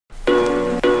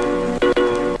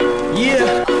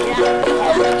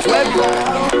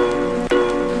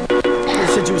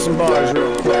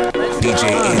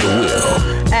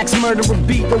axe murderer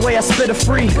beat, the way I spit a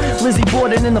free. Lizzie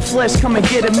Borden in the flesh, come and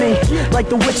get at me. Like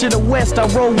the Witch of the West, I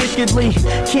roll wickedly.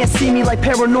 Can't see me like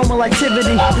Paranormal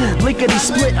Activity. Lickety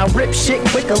split, I rip shit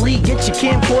quickly. Get your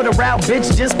camcorder out,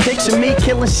 bitch, just picture me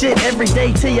killing shit every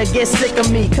day till you get sick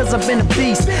of me. Cause I've been a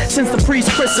beast since the priest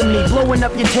christened me. Blowing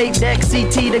up your tape deck,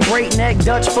 CT the Great Neck,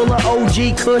 Dutch full of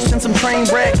OG Kush and some train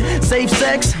wreck. Safe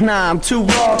sex? Nah, I'm too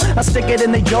raw. I stick it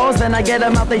in their jaws, then I get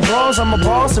them out they drawers. I'm a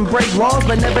boss and break laws,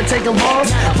 but never take a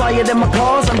loss. Flyer than my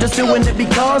cause, I'm just doing it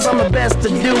because I'm the best to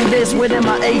do this within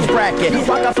my age bracket.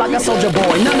 Waka Flocka Soulja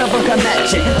Boy, none of them can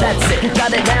match it. That's it,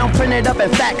 got it down, print it up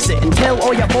and fax it. And tell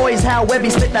all your boys how Webby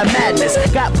spit that madness.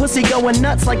 Got pussy going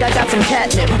nuts like I got some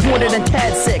catnip. More than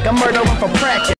tad sick, I'm murdering for practice.